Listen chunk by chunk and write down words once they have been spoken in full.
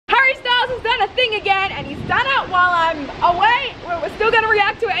done a thing again, and he's done it while I'm away. We're still gonna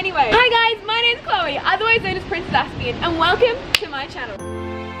react to it anyway. Hi guys, my name's Chloe, otherwise known as Princess Aspian, and welcome to my channel.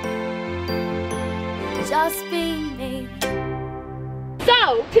 Just be me.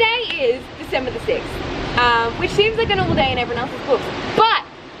 So, today is December the 6th, which seems like a normal day in everyone else's books. But,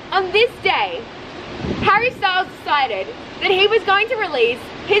 on this day, Harry Styles decided that he was going to release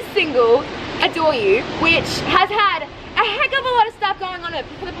his single, Adore You, which has had a heck of a lot of stuff going on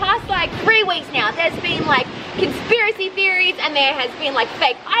for the past like 3 weeks now. There's been like conspiracy theories and there has been like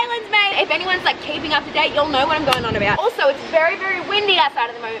fake islands made. If anyone's like keeping up to date, you'll know what I'm going on about. Also, it's very, very windy outside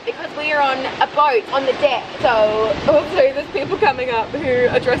at the moment because we are on a boat on the deck. So, also there's people coming up who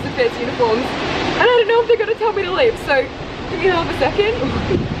are dressed in fancy uniforms. And I don't know if they're going to tell me to leave. So, give me half a second.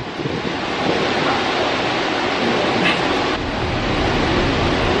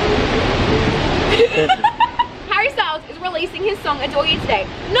 Harry Styles is releasing his song Adore You today.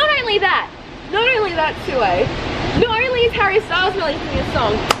 Not only that, Sue, not only is Harry Styles releasing his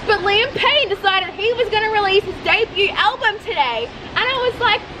song, but Liam Payne decided he was going to release his debut album today. And I was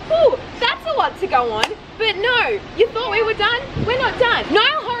like, ooh, that's a lot to go on. But no, you thought we were done? We're not done.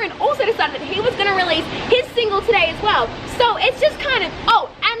 Niall Horan also decided that he was going to release his single today as well. So it's just kind of, oh,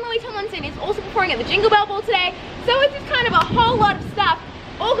 and Louis Tomlinson is also performing at the Jingle Bell Ball today. So it's just kind of a whole lot of stuff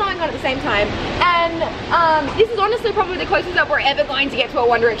all going on at the same time, and this is honestly probably the closest that we're ever going to get to a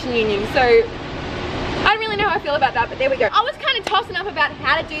One Direction union, so I don't really know how I feel about that, but there we go. I was kind of tossing up about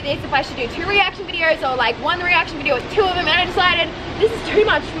how to do this, if I should do 2 reaction videos or like 1 reaction video with 2 of them, and I decided this is too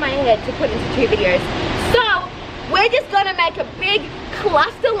much for my head to put into 2 videos. So we're just gonna make a big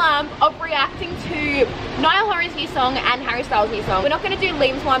cluster lump of reacting to Niall Horan's new song and Harry Styles' new song. We're not gonna do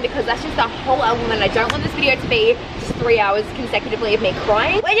Liam's one because that's just a whole album and I don't want this video to be just 3 hours consecutively of me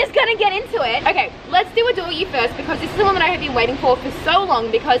crying. We're just gonna get into it. Okay, let's do Adore You first because this is the one that I have been waiting for so long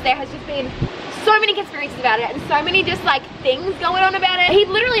because there has just been so many conspiracies about it and so many just like things going on about it. He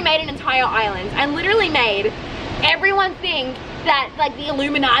literally made an entire island and literally made everyone think that like the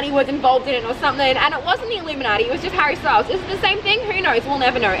Illuminati was involved in it or something, and it wasn't the Illuminati, it was just Harry Styles. Is it the same thing? Who knows? We'll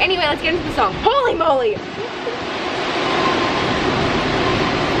never know. Anyway, let's get into the song. Holy moly!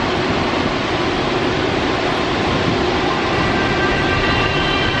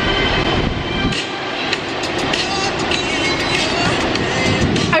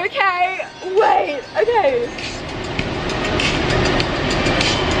 Okay, wait, okay.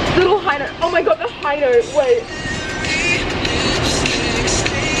 Little high note. Oh my god, the high note, wait.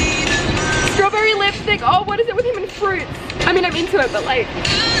 Strawberry lipstick. Oh, what is it with him and fruits? I mean, I'm into it, but like...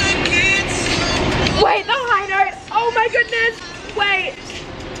 Wait, the high note. Oh my goodness. Wait.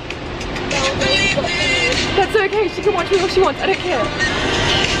 That's okay. She can watch me if she wants. I don't care.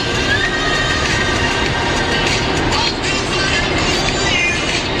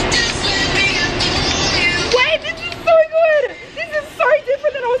 Wait, this is so good. This is so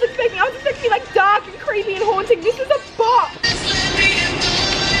different than I was expecting. I was expecting like dark and creepy and haunting. This is a bop.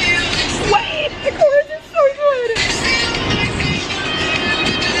 Wait, the chorus is so good!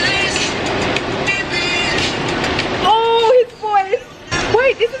 Oh, his voice!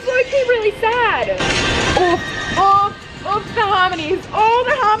 Wait, this is low-key really sad. Oh, the harmonies. Oh,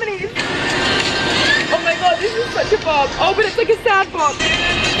 the harmonies. Oh my god, this is such a bop. Oh, but it's like a sad bop.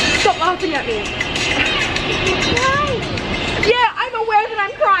 Stop laughing at me. Yeah, I'm aware that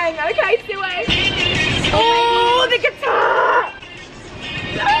I'm crying. Okay, Sue. Oh, the guitar!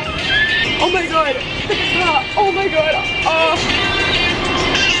 Oh my god, the guitar, oh my god, oh.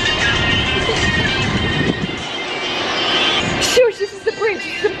 Shush, this is the bridge,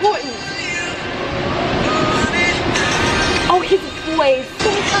 this is important. Oh, his voice.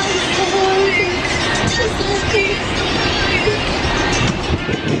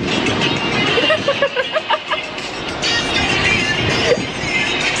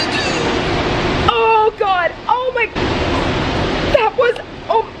 Oh god, oh my, that was,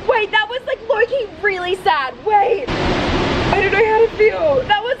 oh wait, that was like low-key really sad. Wait, I don't know how to feel.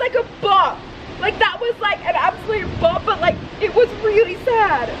 That was like a bop. Like that was like an absolute bop, but like it was really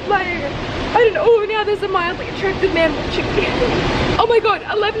sad. Like, I don't know. Oh, now there's a mildly attractive man watching me. Oh my god,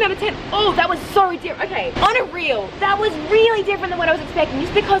 11 out of 10. Oh, that was so different. Okay, on a reel, that was really different than what I was expecting.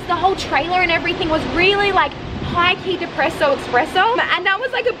 Just because the whole trailer and everything was really like high-key depresso espresso, and that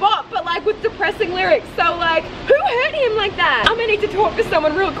was like a bop but like with depressing lyrics. So like, who hurt him like that? I'm gonna need to talk to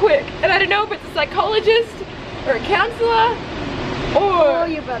someone real quick, and I don't know if it's a psychologist or a counselor or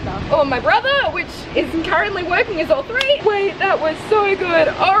your brother, or my brother, which is currently working as all 3. Wait, that was so good.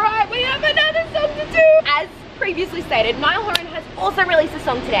 All right, we have another song to do. As previously stated, Niall Horan has also released a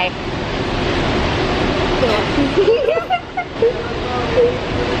song today.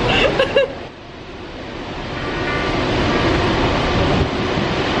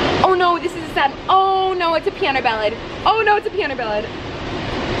 ballad. Oh no, it's a piano ballad.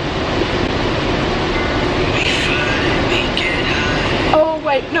 Oh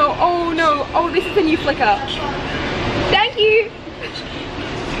wait, no, oh no, oh this is a new flicker. Thank you.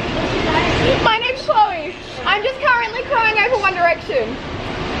 My name's Chloe. I'm just currently crying over One Direction.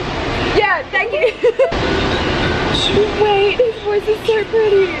 Yeah, thank you. Wait, his voice is so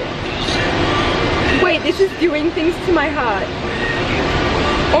pretty. Wait, this is doing things to my heart.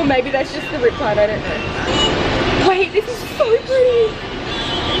 Or maybe that's just the rip part, I don't know. Wait, this is so pretty.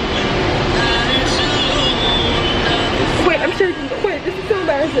 Wait, I'm shaking. Wait, this is so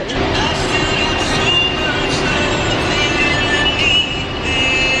embarrassing.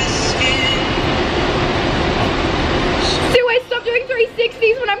 Wait, stop doing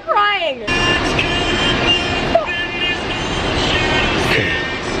 360s when I'm crying. Oh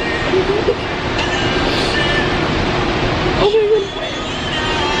my god.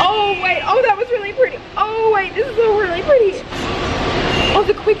 Oh wait, oh that was really pretty. Oh wait, this is so really pretty. Oh,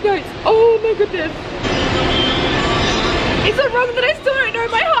 the quick notes. Oh my goodness. Is it wrong that I still don't know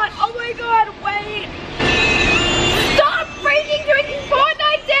my heart? Oh my god, wait. Stop freaking doing these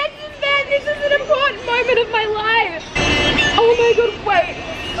Fortnite dances, man. This is an important moment of my life. Oh my god, wait.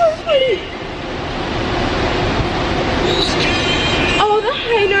 So pretty. Oh, the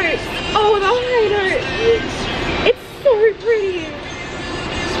high notes. Oh, the high notes. It's so pretty.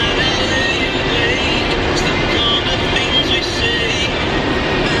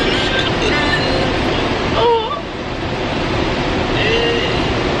 Oh.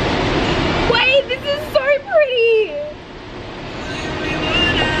 Wait, this is so pretty.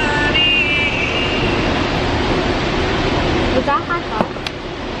 Was that high five?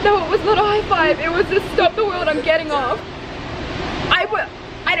 No, it was not a high five. It was just stop the world, I'm getting off.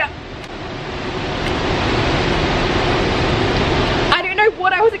 I don't know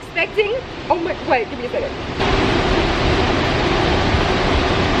what I was expecting. Oh my, wait, give me a second.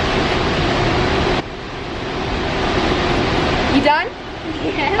 You done?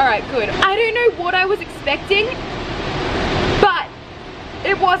 Yeah. Alright, good. I don't know what I was expecting, but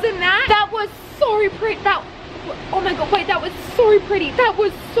it wasn't that. That was so pretty. Oh my god, wait, that was so pretty. That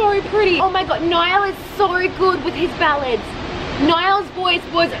was so pretty. Oh my god, Niall is so good with his ballads. Niall's voice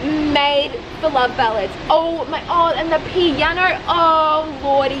was made for love ballads. Oh my, oh, and the piano. Oh,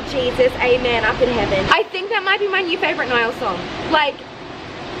 Lordy Jesus, amen, up in heaven. I think that might be my new favorite Niall song. Like,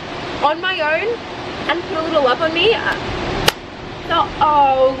 on my own, and Put a Little Love on Me.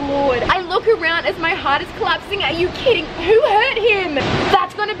 Oh Lord. I look around as my heart is collapsing. Are you kidding? Who hurt him?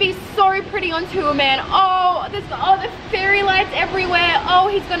 That's gonna be so pretty on tour, man. Oh, the fairy lights everywhere. Oh,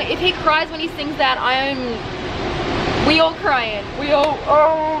 he's gonna, if he cries when he sings that, we all crying. We all,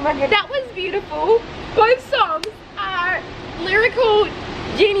 oh my god. That was beautiful. Both songs are lyrical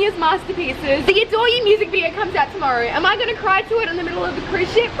genius masterpieces. The Adore You music video comes out tomorrow. Am I gonna cry to it in the middle of the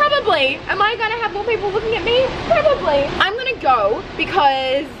cruise ship? Probably. Am I gonna have more people looking at me? Probably. I'm gonna go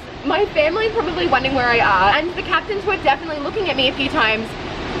because my family's probably wondering where I are, and the captains were definitely looking at me a few times,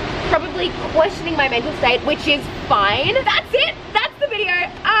 probably questioning my mental state, which is fine. That's it. That's the video.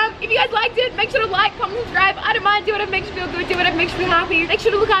 If you guys liked it, make sure to like, comment, subscribe. I don't mind. Do whatever makes you feel good. Do whatever makes you feel happy. Make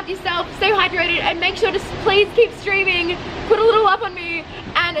sure to look after yourself. Stay hydrated, and make sure to please keep streaming. Put a little up on me,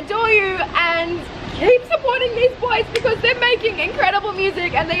 and Adore You, and keep supporting these boys because they're making incredible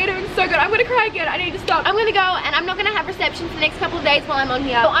music and they are doing so good. I'm gonna cry again. I need to stop. I'm gonna go, and I'm not gonna have reception for the next couple of days while I'm on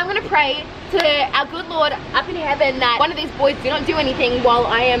here. So I'm gonna pray to our good Lord up in heaven that one of these boys do not do anything while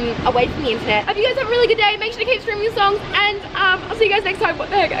I am away from the internet. Hope you guys have a really good day. Make sure to keep streaming your songs, and I'll see you guys next time. What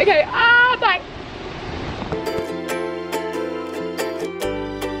the heck? Okay, bye.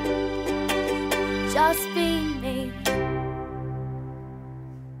 Just be